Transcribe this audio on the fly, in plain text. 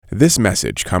This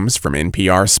message comes from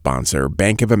NPR sponsor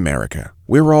Bank of America.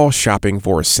 We're all shopping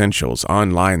for essentials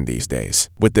online these days.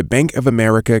 With the Bank of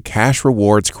America Cash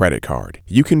Rewards credit card,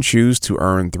 you can choose to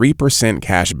earn 3%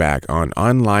 cash back on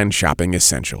online shopping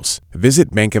essentials.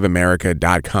 Visit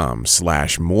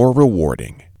bankofamerica.com/more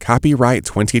rewarding. Copyright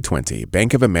 2020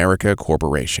 Bank of America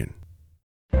Corporation.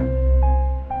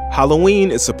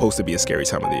 Halloween is supposed to be a scary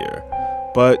time of the year,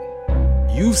 but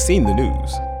you've seen the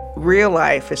news. Real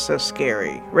life is so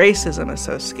scary. Racism is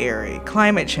so scary.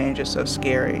 Climate change is so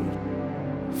scary.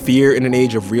 Fear in an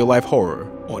Age of Real-Life Horror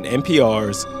on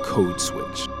NPR's Code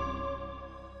Switch.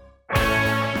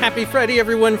 Happy Friday,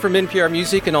 everyone, from NPR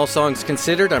Music and All Songs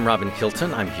Considered. I'm Robin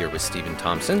Hilton. I'm here with Stephen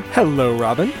Thompson. Hello,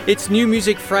 Robin. It's New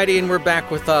Music Friday, and we're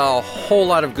back with a whole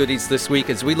lot of goodies this week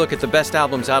as we look at the best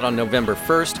albums out on November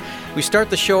 1st. We start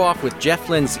the show off with Jeff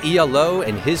Lynne's ELO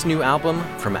and his new album,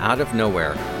 From Out of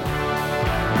Nowhere.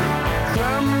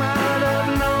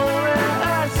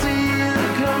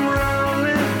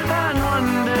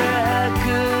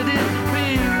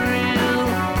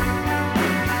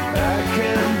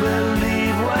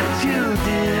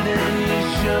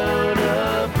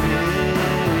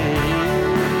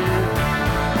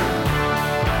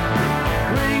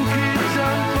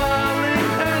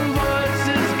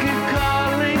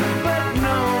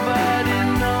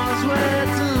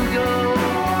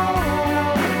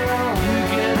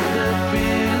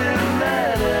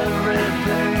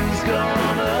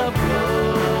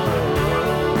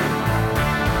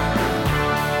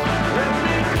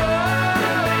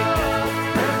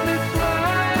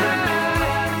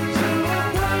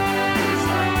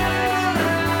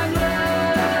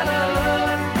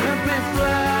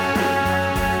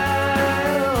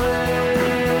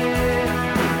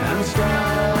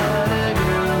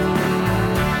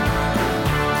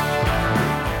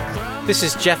 This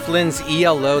is Jeff Lynne's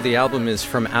ELO. The album is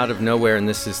From Out of Nowhere, and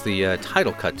this is the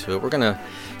title cut to it. We're going to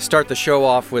start the show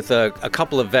off with a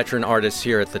couple of veteran artists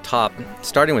here at the top,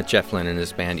 starting with Jeff Lynne and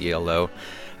his band ELO,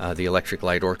 the Electric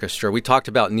Light Orchestra. We talked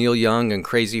about Neil Young and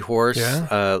Crazy Horse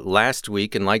last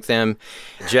week, and like them,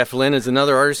 Jeff Lynne is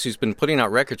another artist who's been putting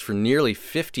out records for nearly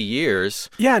 50 years.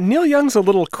 Yeah, Neil Young's a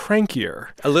little crankier.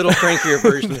 A little crankier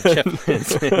version of Jeff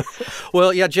Lynne's.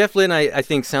 Well, yeah, Jeff Lynne, I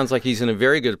think, sounds like he's in a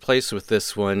very good place with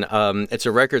this one. It's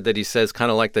a record that he says kind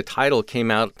of like the title came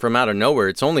out from out of nowhere.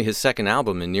 It's only his second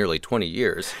album in nearly 20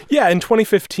 years. Yeah, in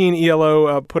 2015,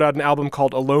 ELO put out an album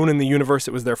called Alone in the Universe.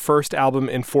 It was their first album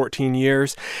in 14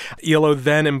 years. ELO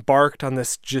then embarked on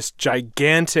this just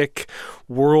gigantic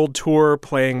world tour,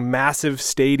 playing massive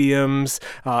stadiums.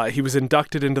 He was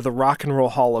inducted into the Rock and Roll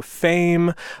Hall of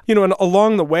Fame. You know, and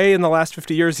along the way, in the last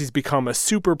 50 years, he's become a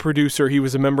super producer. He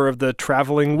was a member of the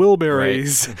Travelin'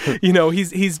 Wilburys. Right. You know,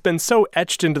 he's been so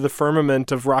etched into the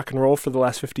firmament of rock and roll for the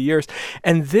last 50 years.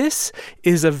 And this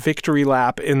is a victory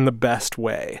lap in the best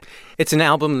way. It's an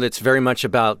album that's very much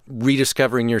about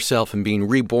rediscovering yourself and being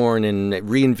reborn and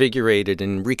reinvigorated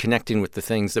and reconnecting with the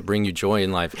things that bring you joy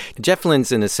in life. Jeff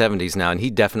Lynne's in his 70s now, and he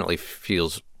definitely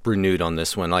feels renewed on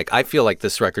this one. Like, I feel like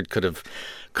this record could have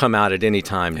come out at any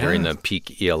time during the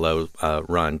peak ELO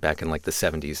run back in like the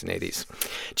 70s and 80s.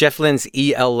 Jeff Lynne's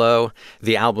ELO,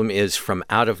 the album is From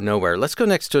Out of Nowhere. Let's go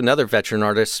next to another veteran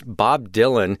artist, Bob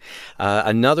Dylan,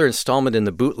 another installment in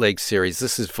the Bootleg series.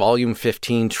 This is Volume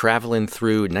 15, Travelin'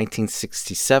 Thru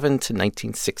 1967 to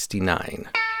 1969.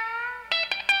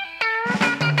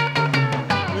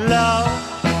 Love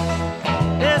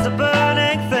is a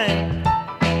burning thing.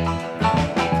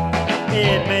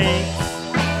 It makes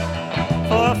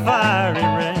for a fiery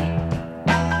rain.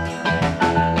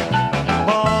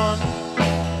 Born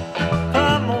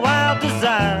from a wild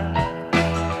desire,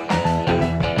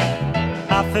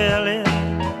 I fell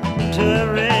into a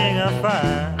ring of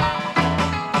fire.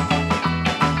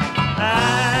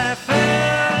 I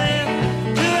fell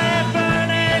into a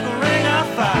burning ring of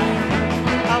fire.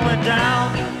 I went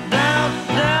down, down,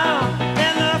 down,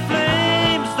 and the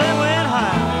flames, they went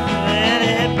high. And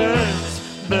it burns,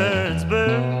 burns,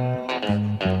 burns.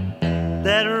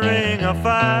 That ring of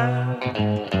fire,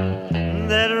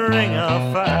 that ring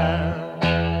of fire.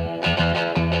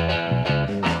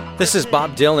 This is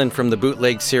Bob Dylan from the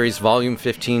Bootleg series, Volume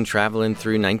 15, Travelin'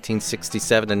 Thru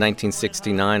 1967 to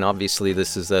 1969. Obviously,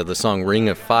 this is the song Ring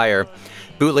of Fire.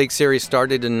 Bootleg series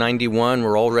started in 91.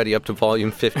 We're already up to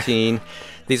Volume 15.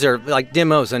 These are like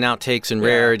demos and outtakes and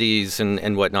rarities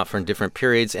and whatnot from different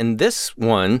periods. And this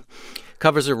one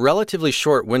covers a relatively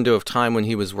short window of time when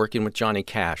he was working with Johnny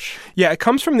Cash. Yeah, it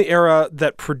comes from the era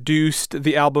that produced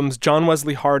the albums John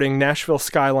Wesley Harding, Nashville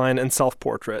Skyline, and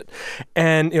Self-Portrait.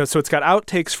 And, so it's got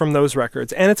outtakes from those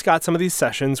records, and it's got some of these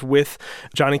sessions with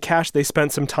Johnny Cash. They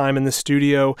spent some time in the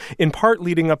studio, in part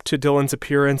leading up to Dylan's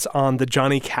appearance on the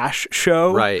Johnny Cash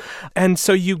Show. Right. And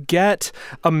so you get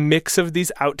a mix of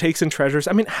these outtakes and treasures.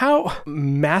 I mean, how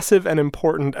massive and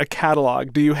important a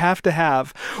catalog do you have to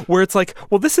have where it's like,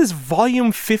 well, this is volume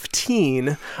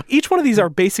 15. Each one of these are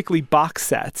basically box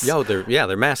sets.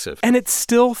 They're massive. And it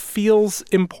still feels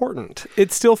important.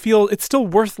 It's still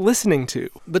worth listening to.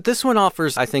 But this one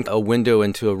offers, I think, a window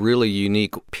into a really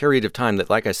unique period of time that,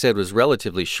 like I said, was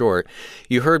relatively short.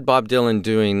 You heard Bob Dylan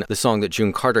doing the song that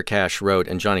June Carter Cash wrote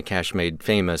and Johnny Cash made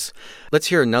famous. Let's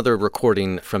hear another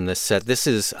recording from this set. This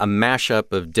is a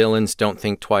mashup of Dylan's Don't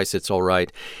Think Twice, It's All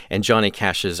Right, and Johnny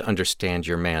Cash's Understand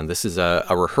Your Man. This is a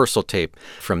rehearsal tape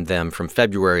from them from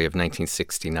February of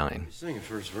 1969. Sing the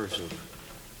first verse of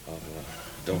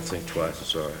Don't Think Twice,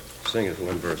 It's All Right. Sing it,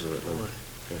 one verse of it.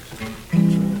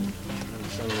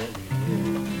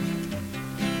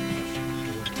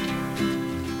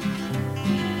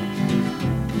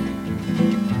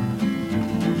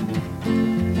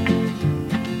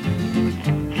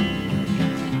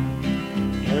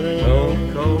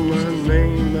 Don't call my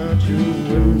name out your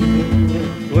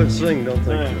window. Let's sing, Don't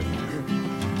Think Twice.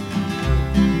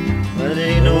 But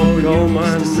ain't no Call use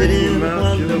my to sit name and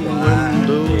out your wonder why.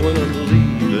 window when I'm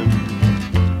leaving.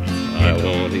 I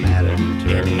won't even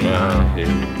turn my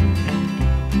head.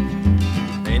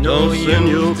 Ain't no Don't send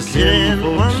your use to sit and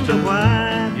kinfolks wonder to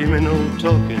why. give me no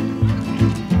talking.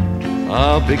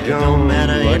 I'll be gone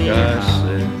matter like anyhow. I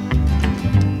said.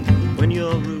 When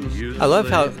you're rude. I love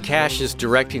how Cash is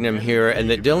directing him here, and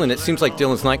that Dylan, it seems like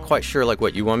Dylan's not quite sure, like,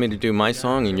 what, you want me to do my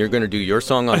song and you're going to do your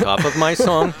song on top of my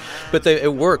song? But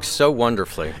it works so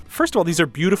wonderfully. First of all, these are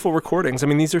beautiful recordings. I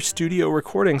mean, these are studio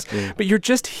recordings, but you're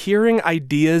just hearing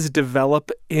ideas develop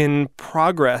in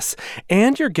progress,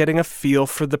 and you're getting a feel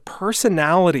for the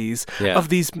personalities of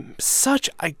these such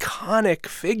iconic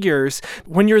figures.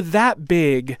 When you're that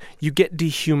big, you get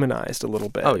dehumanized a little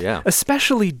bit. Oh, yeah.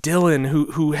 Especially Dylan,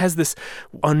 who has this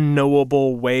unknowable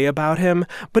way about him,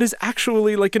 but is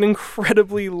actually like an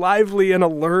incredibly lively and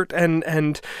alert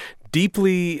and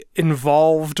deeply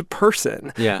involved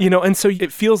person. Yeah. And so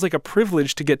it feels like a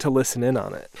privilege to get to listen in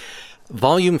on it.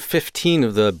 Volume 15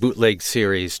 of the Bootleg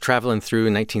series, Travelin' Thru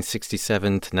 1967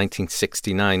 to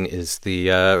 1969, is the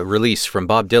release from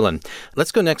Bob Dylan.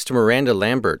 Let's go next to Miranda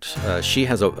Lambert. She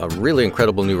has a really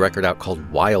incredible new record out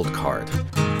called Wildcard.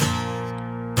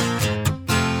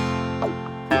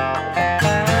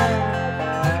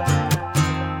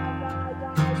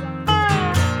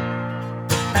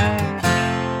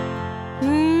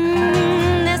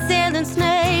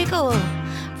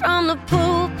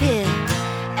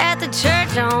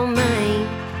 Church on Main.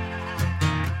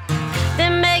 They're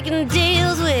making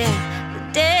deals with the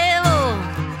devil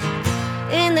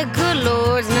in the good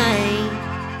Lord's name.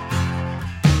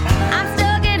 I'm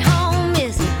stuck at home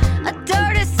missing a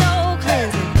dirty soul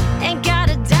cleansing. Ain't got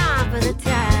a dime for the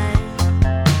tithe.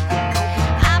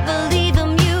 I believe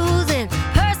I'm using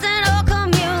personal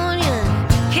communion.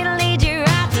 Can lead you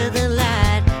right to the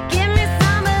light. Give me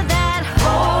some of that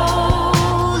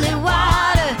holy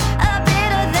water, a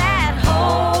bit of that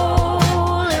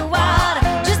holy water,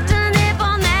 just a nip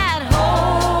on that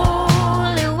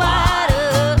holy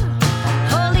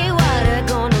water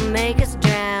gonna make us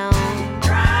drown.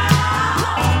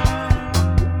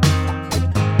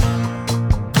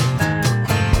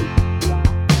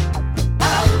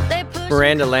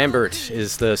 Miranda Lambert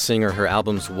is the singer. Her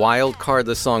album's Wildcard.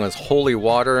 The song is Holy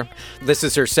Water. This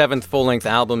is her 7th full-length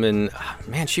album, and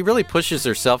man, she really pushes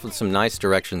herself in some nice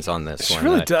directions on this one. She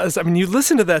really does. I mean, you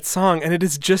listen to that song, and it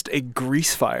is just a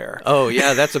grease fire. Oh,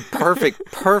 yeah, that's a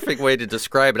perfect way to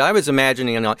describe it. I was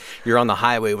imagining you're on the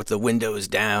highway with the windows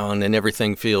down and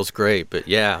everything feels great, but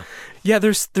yeah. Yeah,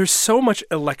 there's so much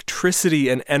electricity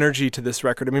and energy to this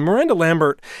record. I mean, Miranda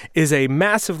Lambert is a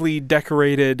massively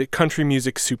decorated country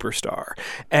music superstar,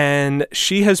 and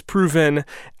she has proven,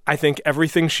 I think,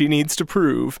 everything she needs to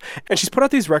prove. And she's put out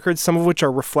these records, some of which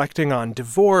are reflecting on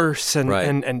divorce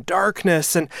and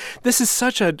darkness. And this is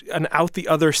such an out the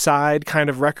other side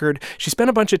kind of record. She spent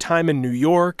a bunch of time in New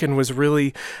York and was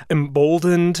really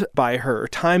emboldened by her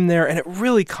time there. And it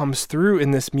really comes through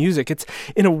in this music. It's,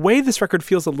 in a way, this record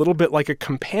feels a little bit like a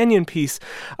companion piece,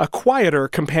 a quieter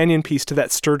companion piece to that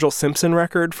Sturgill Simpson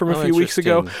record from a few weeks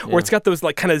ago, where it's got those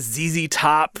like kind of ZZ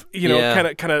Top,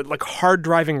 kind of like hard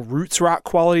driving roots rock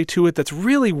qualities quality to it that's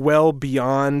really well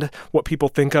beyond what people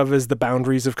think of as the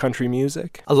boundaries of country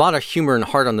music. A lot of humor and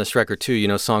heart on this record, too. You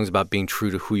know, songs about being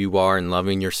true to who you are and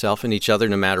loving yourself and each other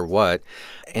no matter what.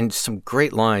 And some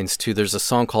great lines, too. There's a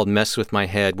song called Mess With My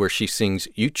Head where she sings,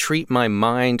 "You treat my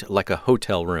mind like a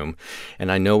hotel room,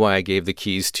 and I know why I gave the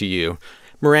keys to you."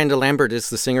 Miranda Lambert is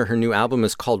the singer. Her new album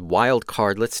is called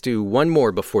Wildcard. Let's do one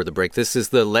more before the break. This is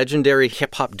the legendary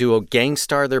hip-hop duo Gang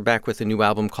Starr. They're back with a new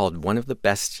album called One of the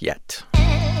Best Yet. I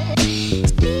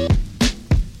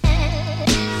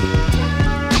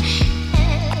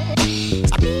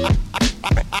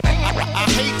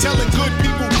hate telling good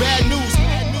people bad news. I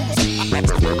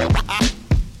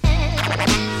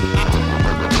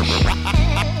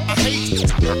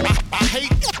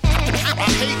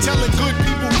hate telling good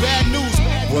people bad news.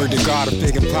 Word to God, if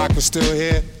Big and Pac was still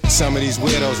here, some of these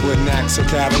weirdos wouldn't act so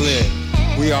cavalier.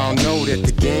 We all know that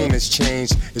the game has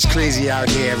changed. It's crazy out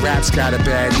here, rap's got a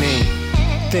bad name.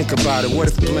 Think about it, what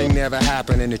if bling never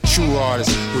happened and the true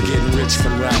artists were getting rich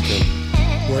from rapping?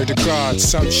 Word to God,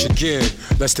 something should give.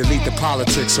 Let's delete the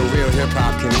politics so real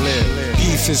hip-hop can live.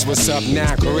 Beef is what's up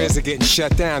now, careers are getting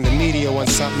shut down. The media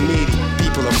wants something meaty.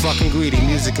 People are fucking greedy.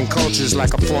 Music and culture is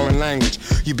like a foreign language.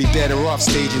 You'd be better off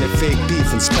staging a fake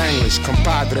beef in Spanglish.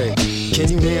 Compadre, can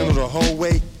you handle the whole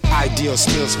weight? Ideal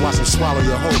skills, watch them swallow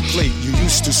your whole plate. You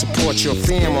used to support your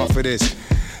fam off of this.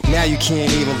 Now you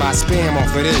can't even buy spam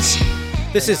off of this.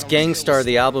 This is Gang Starr.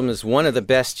 The album is One of the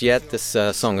Best Yet. This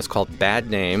song is called Bad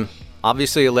Name.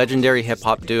 Obviously a legendary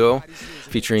hip-hop duo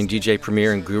featuring DJ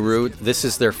Premier and Guru. This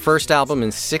is their first album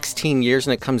in 16 years,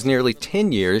 and it comes nearly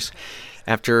 10 years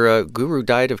after Guru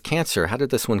died of cancer. How did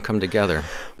this one come together?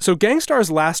 So Gang Starr's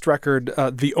last record,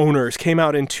 The Owners, came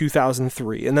out in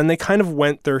 2003, and then they kind of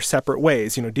went their separate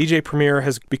ways. You know, DJ Premier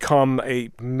has become a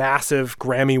massive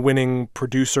Grammy-winning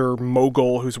producer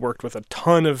mogul who's worked with a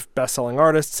ton of best-selling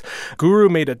artists. Guru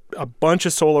made a bunch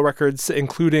of solo records,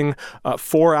 including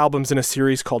 4 albums in a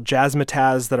series called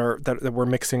Jazzmatazz that were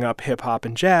mixing up hip-hop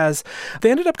and jazz.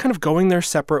 They ended up kind of going their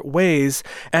separate ways,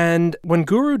 and when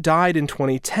Guru died in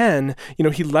 2010, you know,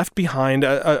 he left behind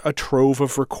a trove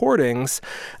of recordings,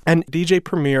 and DJ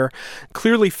Premier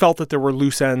clearly felt that there were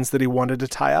loose ends that he wanted to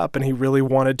tie up, and he really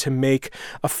wanted to make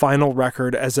a final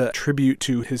record as a tribute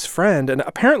to his friend, and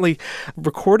apparently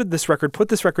recorded this record, put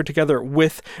this record together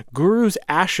with Guru's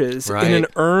ashes in an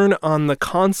urn on the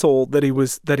console that he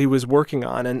was working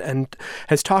on, and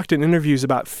has talked in interviews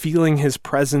about feeling his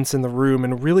presence in the room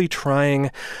and really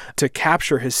trying to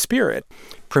capture his spirit.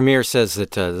 Premier says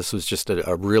that this was just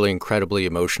a really incredibly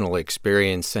emotional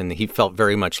experience, and he felt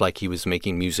very much like he was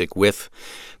making music with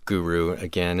Guru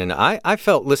again. And I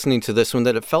felt listening to this one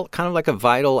that it felt kind of like a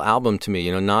vital album to me,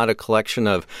 you know, not a collection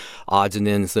of odds and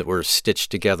ends that were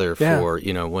stitched together for,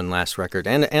 you know, one last record,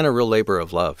 and a real labor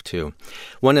of love, too.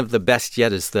 One of the Best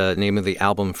Yet is the name of the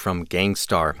album from Gang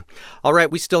Starr. All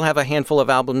right, we still have a handful of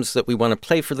albums that we want to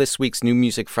play for this week's New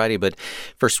Music Friday, but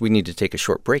first we need to take a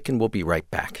short break, and we'll be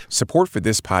right back. Support for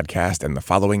this podcast and the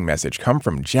following message come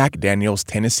from Jack Daniel's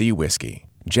Tennessee Whiskey.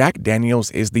 Jack Daniel's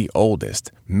is the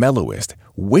oldest, mellowest,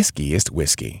 whiskiest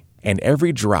whiskey, and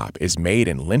every drop is made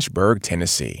in Lynchburg,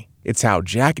 Tennessee. It's how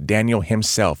Jack Daniel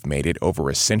himself made it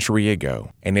over a century ago,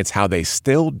 and it's how they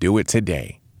still do it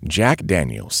today. Jack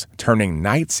Daniel's, turning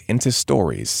nights into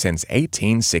stories since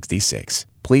 1866.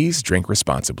 Please drink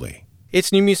responsibly.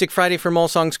 It's New Music Friday from All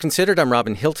Songs Considered. I'm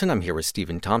Robin Hilton. I'm here with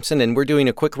Stephen Thompson, and we're doing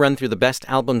a quick run through the best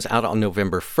albums out on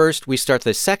November 1st. We start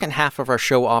the second half of our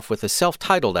show off with a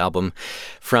self-titled album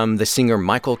from the singer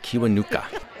Michael Kiwanuka.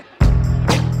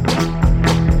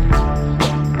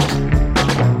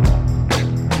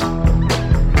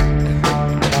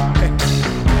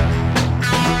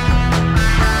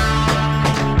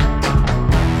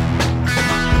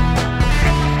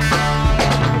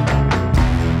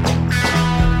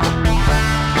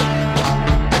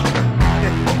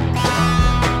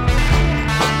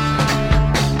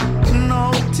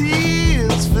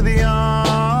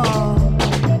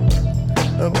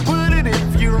 Put it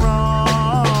if you're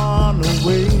wrong.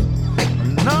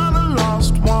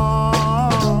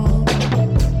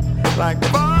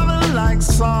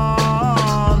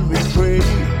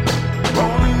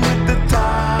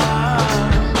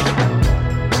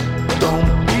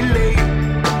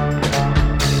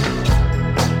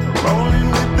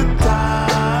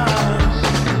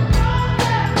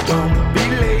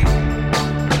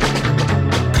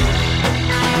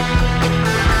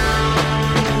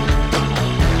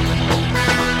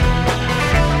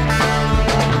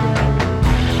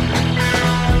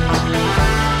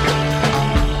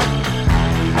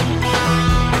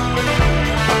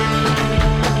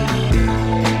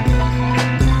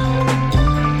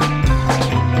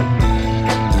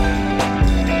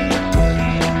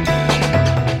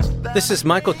 This is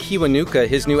Michael Kiwanuka.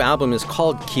 His new album is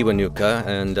called Kiwanuka,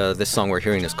 and this song we're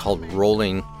hearing is called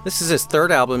Rolling. This is his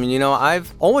third album, and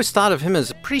I've always thought of him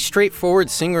as a pretty straightforward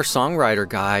singer-songwriter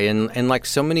guy, and like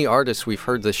so many artists we've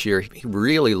heard this year, he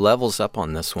really levels up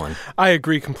on this one. I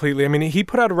agree completely. I mean, he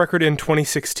put out a record in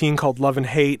 2016 called Love and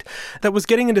Hate that was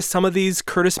getting into some of these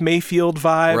Curtis Mayfield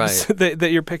vibes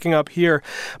that you're picking up here.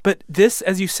 But this,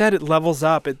 as you said, it levels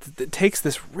up. It takes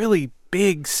this really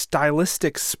big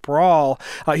stylistic sprawl.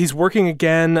 He's working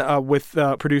again with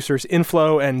producers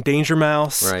Inflow and Danger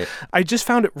Mouse. Right. I just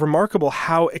found it remarkable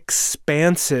how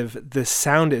expansive this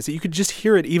sound is. You could just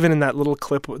hear it even in that little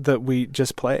clip that we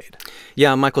just played.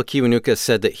 Yeah, Michael Kiwanuka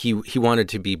said that he wanted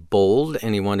to be bold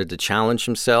and he wanted to challenge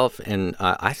himself, and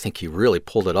I think he really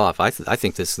pulled it off. I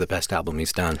think this is the best album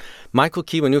he's done. Michael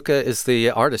Kiwanuka is the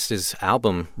artist. His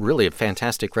album, really a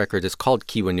fantastic record, is called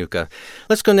Kiwanuka.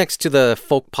 Let's go next to the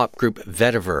folk pop group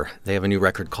Vetiver. They have a new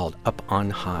record called Up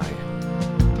on High.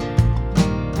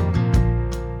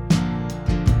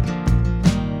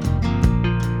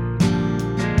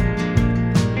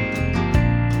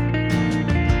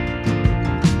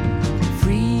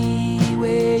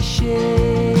 Freeway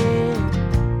shit,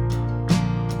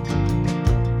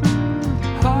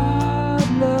 hard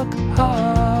luck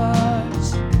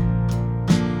hearts,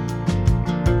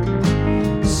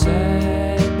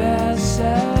 side by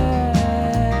side.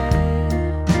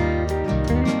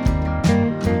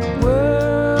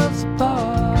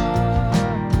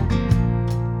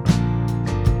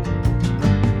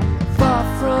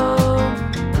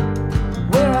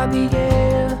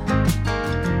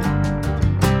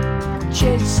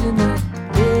 Chasing up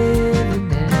every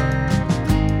man,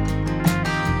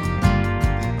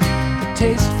 a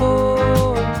taste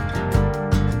for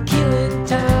killing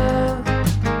time,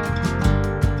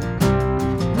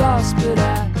 lost but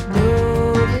I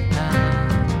know that I'm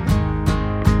nearer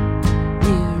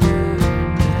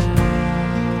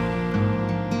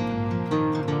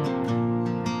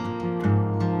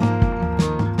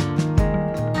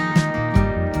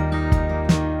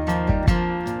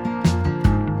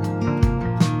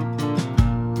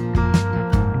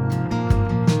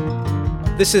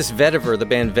This is Vetiver, the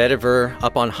band Vetiver.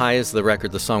 Up on High is the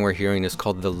record. The song we're hearing is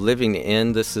called The Living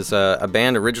End. This is a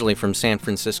band originally from San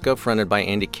Francisco, fronted by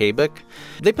Andy Kabik.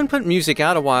 They've been putting music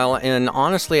out a while, and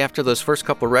honestly, after those first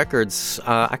couple records,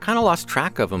 I kind of lost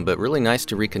track of them, but really nice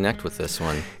to reconnect with this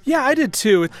one. Yeah, I did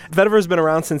too. Vetiver's been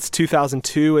around since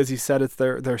 2002. As you said, it's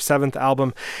their seventh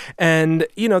album. And,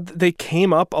 they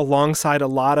came up alongside a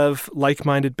lot of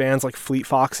like-minded bands like Fleet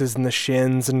Foxes and the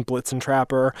Shins and Blitz and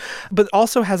Trapper, but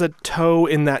also has a toe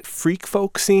in that freak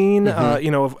folk scene,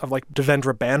 of like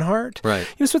Devendra Banhart. Right.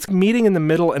 So it's meeting in the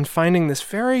middle and finding this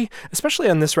especially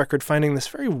on this record, finding this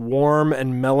very warm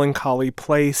and melancholy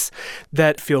place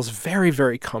that feels very,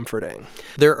 very comforting.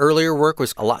 Their earlier work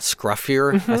was a lot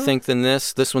scruffier, I think, than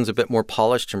this. This one's a bit more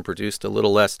polished and produced a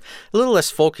little less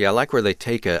folky. I like where they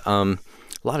take it.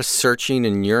 A lot of searching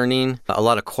and yearning, a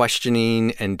lot of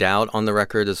questioning and doubt on the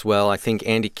record as well. I think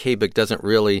Andy Kabik doesn't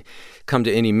really come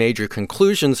to any major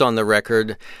conclusions on the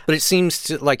record, but it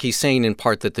seems like he's saying in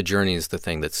part that the journey is the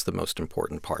thing that's the most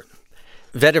important part.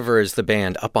 Vetiver is the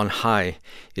band. Up on High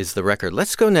is the record.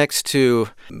 Let's go next to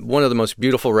one of the most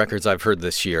beautiful records I've heard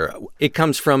this year. It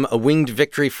comes from A Winged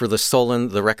Victory for the Sullen.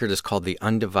 The record is called The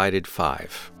Undivided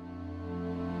 5.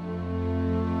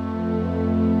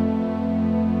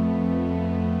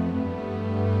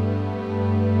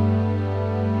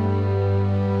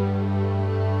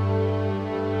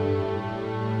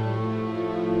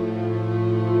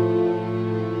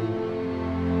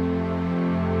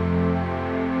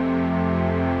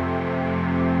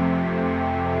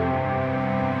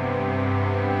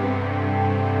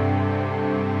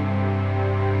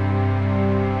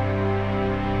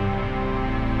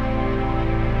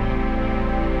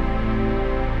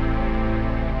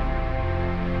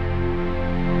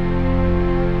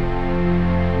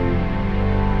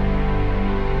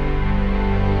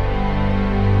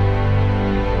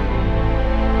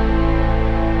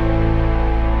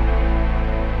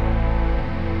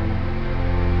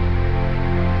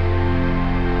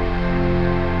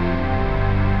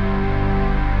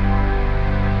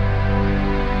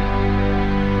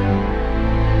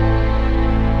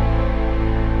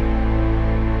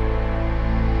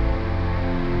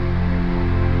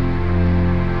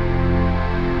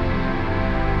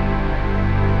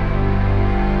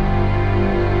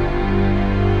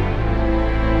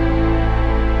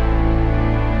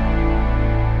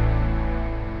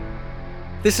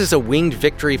 This is A Winged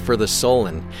Victory for the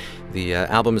Sullen. The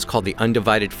album is called The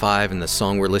Undivided 5, and the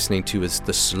song we're listening to is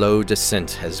The Slow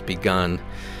Descent Has Begun.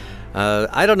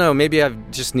 I don't know, maybe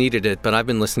I've just needed it, but I've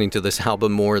been listening to this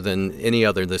album more than any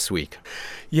other this week.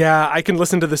 Yeah, I can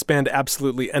listen to this band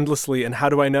absolutely endlessly, and how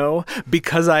do I know?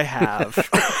 Because I have.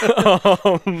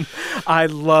 I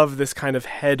love this kind of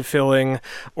head-filling,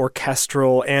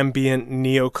 orchestral, ambient,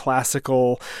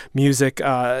 neoclassical music.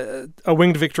 A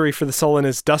Winged Victory for the Sullen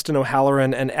is Dustin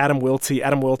O'Halloran and Adam Wiltzie.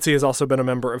 Adam Wiltzie has also been a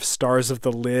member of Stars of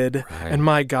the Lid. Right. And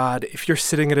my God, if you're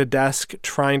sitting at a desk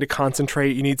trying to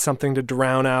concentrate, you need something to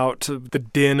drown out the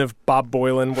din of Bob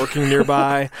Boylan working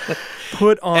nearby,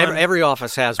 put on... Every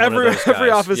office has one of those guys.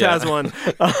 Every office has one.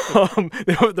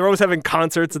 They're always having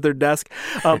concerts at their desk.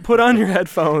 Put on your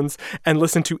headphones and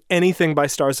listen to anything by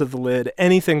Stars of the Lid,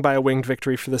 anything by A Winged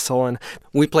Victory for the Sullen.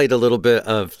 We played a little bit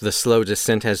of The Slow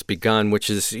Descent Has Begun, which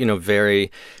is,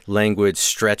 very languid,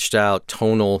 stretched out,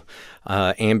 tonal,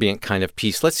 ambient kind of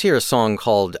piece. Let's hear a song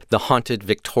called The Haunted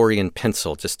Victorian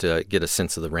Pencil, just to get a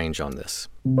sense of the range on this.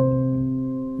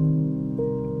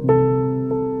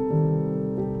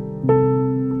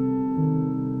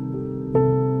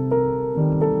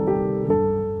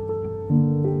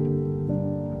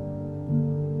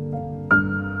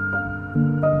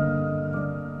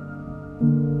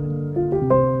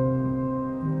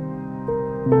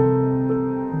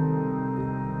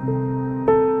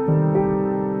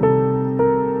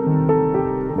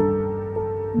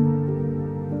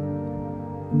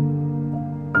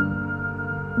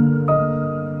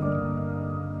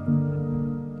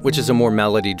 Which is a more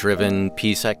melody-driven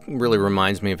piece. That really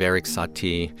reminds me of Eric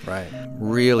Satie. Right.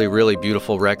 Really, really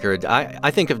beautiful record. I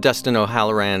think of Dustin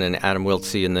O'Halloran and Adam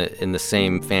Wiltzie in the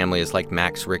same family as like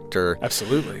Max Richter.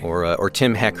 Absolutely. Or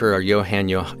Tim Hecker or Johan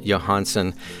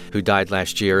Johansson, who died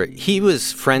last year. He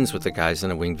was friends with the guys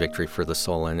in A Winged Victory for the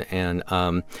Sullen, and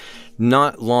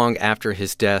not long after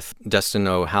his death, Dustin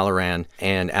O'Halloran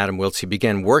and Adam Wiltzie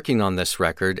began working on this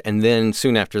record, and then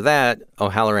soon after that,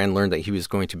 O'Halloran learned that he was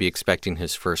going to be expecting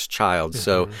his first child. Mm-hmm.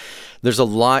 So there's a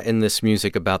lot in this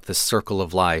music about the circle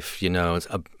of life,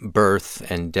 birth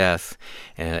and death,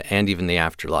 and even the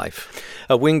afterlife.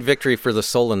 A Winged Victory for the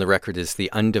Soul, and the record is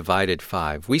the Undivided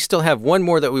 5. We still have one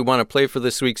more that we want to play for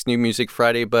this week's New Music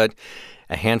Friday, but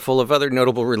a handful of other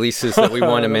notable releases that we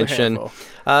want to mention.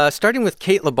 Starting with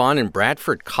Cate LeBon and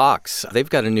Bradford Cox. They've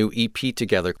got a new EP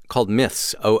together called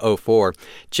Myths 004.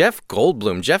 Jeff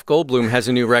Goldblum has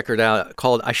a new record out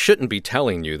called I Shouldn't Be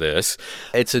Telling You This.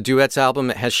 It's a duets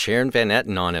album. It has Sharon Van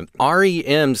Etten on it.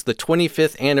 R.E.M's the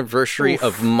 25th anniversary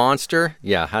of Monster.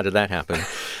 Yeah, how did that happen?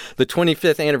 The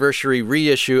 25th anniversary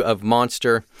reissue of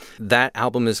Monster. That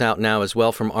album is out now as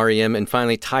well from R.E.M. And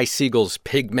finally, Ty Segall's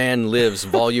Pigman Lives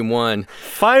Volume 1.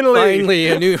 Finally,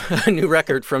 a new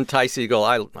record from Ty Segall.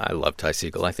 I love Ty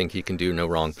Segall. I think he can do no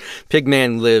wrong.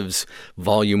 Pigman Lives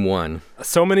Volume 1.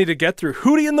 So many to get through.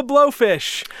 Hootie and the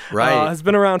Blowfish. Right. Has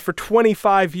been around for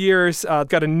 25 years.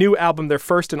 Got a new album, their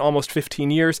first in almost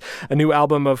 15 years. A new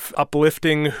album of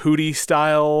uplifting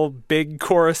Hootie-style big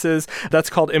choruses. That's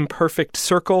called Imperfect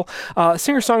Circle.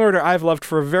 Singer-songwriter I've loved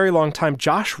for a very long time,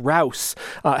 Josh Rouse,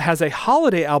 has a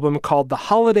holiday album called The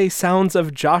Holiday Sounds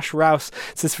of Josh Rouse.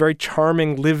 It's this very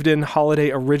charming lived-in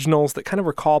holiday originals that kind of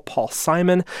recall Paul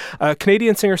Simon.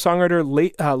 Canadian singer-songwriter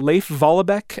Leif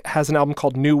Vollebekk has an album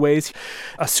called New Ways.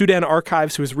 Sudan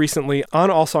Archives, who was recently on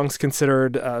All Songs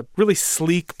Considered, really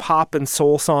sleek pop and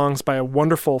soul songs by a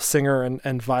wonderful singer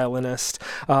and violinist.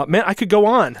 Man, I could go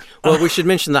on. Well, we should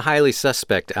mention the Highly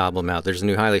Suspect album out. There's a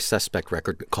new Highly Suspect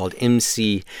record called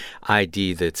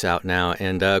MCID that's out now.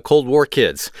 And Cold War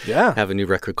Kids have a new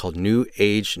record called New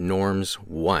Age Norms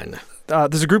 1.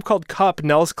 There's a group called Cup,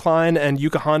 Nels, Cline, and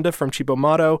Yuka Honda from Chibo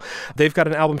Mato. They've got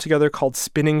an album together called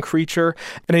Spinning Creature.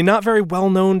 And a not very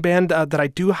well-known band that I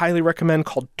do highly recommend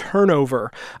called Turnover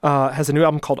has a new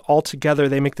album called All Together.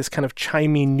 They make this kind of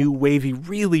chimey, new wavy,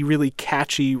 really, really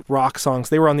catchy rock songs.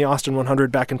 They were on the Austin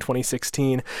 100 back in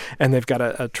 2016, and they've got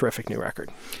a terrific new record.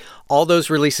 All those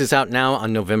releases out now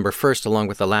on November 1st, along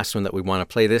with the last one that we want to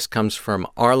play. This comes from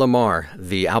R.LUM.R.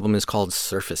 The album is called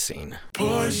Surfacing.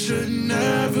 Boys should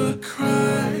never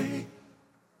cry.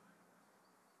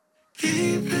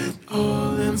 Keep it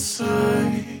all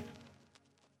inside.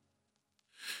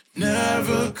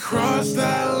 Never cross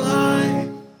that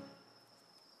line.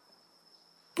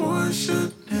 Boys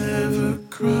should never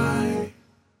cry.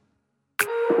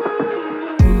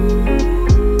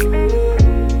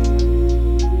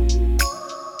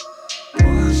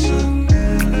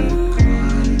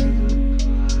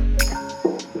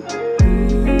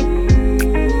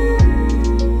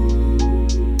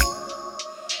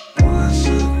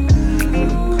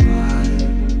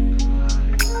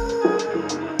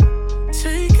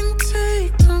 Take and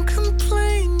take, don't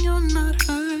complain, you're not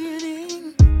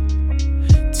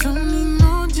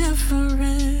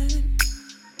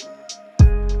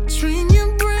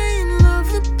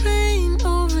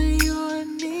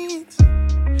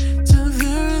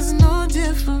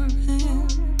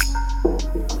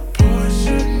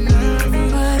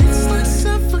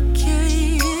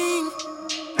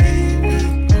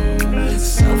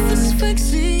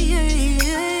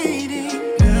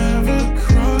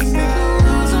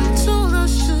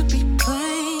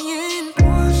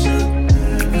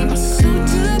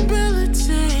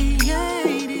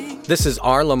This is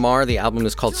R.LUM.R. The album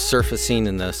is called Surfacing,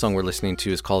 and the song we're listening to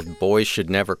is called Boys Should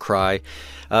Never Cry.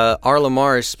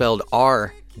 R.LUM.R is spelled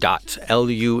R.LUM.R,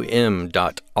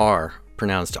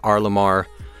 pronounced R.LUM.R.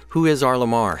 Who is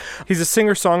R.LUM.R? He's a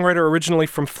singer-songwriter originally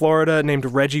from Florida named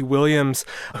Reggie Williams,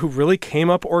 who really came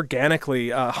up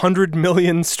organically, 100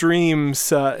 million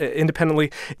streams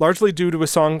independently, largely due to a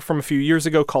song from a few years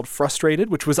ago called Frustrated,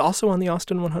 which was also on the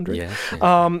Austin 100. Yes.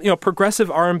 Progressive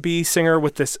R&B singer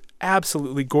with this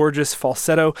absolutely gorgeous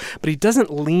falsetto, but he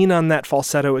doesn't lean on that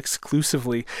falsetto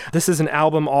exclusively. This is an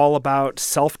album all about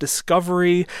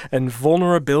self-discovery and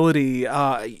vulnerability.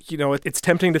 It's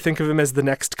tempting to think of him as the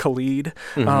next Khalid.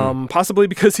 Possibly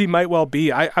because he might well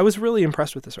be. I was really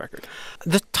impressed with this record.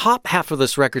 The top half of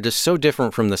this record is so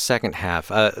different from the second half.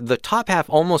 The top half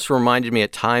almost reminded me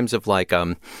at times of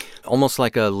almost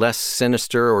like a less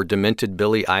sinister or demented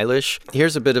Billie Eilish.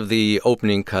 Here's a bit of the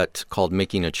opening cut called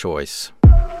Making a Choice.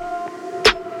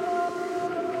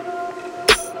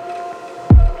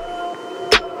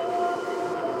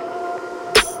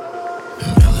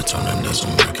 Melatonin doesn't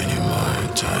work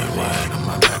anymore. Tired lying on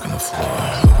my back on the floor.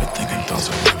 Thinking thoughts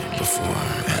I wrote before,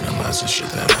 analyzing shit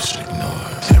that I should ignore.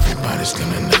 Everybody's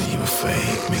gonna know you a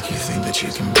fake, make you think that you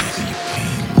can make it. You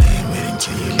pain, laying, waiting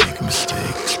till you make a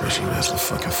mistake. Especially that's the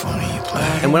fucking phony you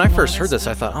play. And when I first heard this,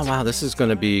 I thought, oh wow, this is going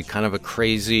to be kind of a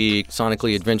crazy,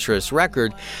 sonically adventurous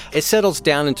record. It settles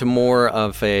down into more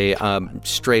of a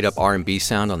straight up R&B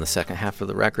sound on the second half of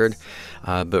the record,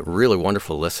 but really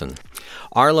wonderful listen.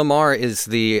 R.LUM.R is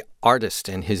the artist,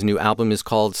 and his new album is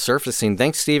called Surfacing.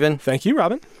 Thanks, Stephen. Thank you,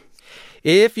 Robin.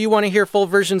 If you want to hear full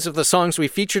versions of the songs we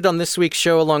featured on this week's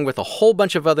show, along with a whole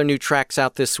bunch of other new tracks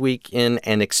out this week in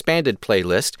an expanded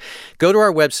playlist, go to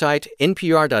our website,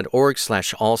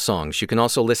 npr.org/allsongs. You can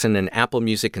also listen in Apple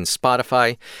Music and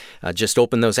Spotify. Just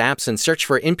open those apps and search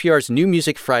for NPR's New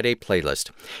Music Friday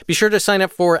playlist. Be sure to sign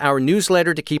up for our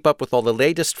newsletter to keep up with all the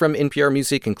latest from NPR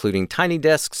Music, including Tiny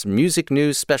Desks, music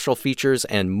news, special features,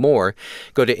 and more.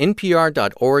 Go to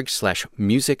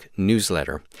npr.org/music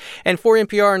newsletter. And for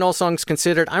NPR and All Songs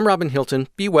Considered, I'm Robin Hilton.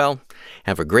 Be well,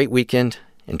 have a great weekend,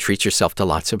 and treat yourself to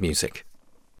lots of music.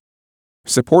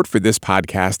 Support for this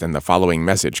podcast and the following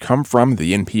message come from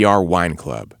the NPR Wine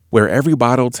Club, where every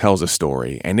bottle tells a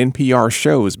story and NPR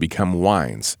shows become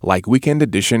wines, like Weekend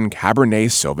Edition Cabernet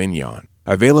Sauvignon.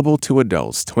 Available to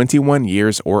adults 21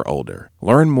 years or older.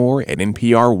 Learn more at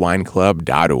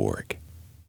nprwineclub.org.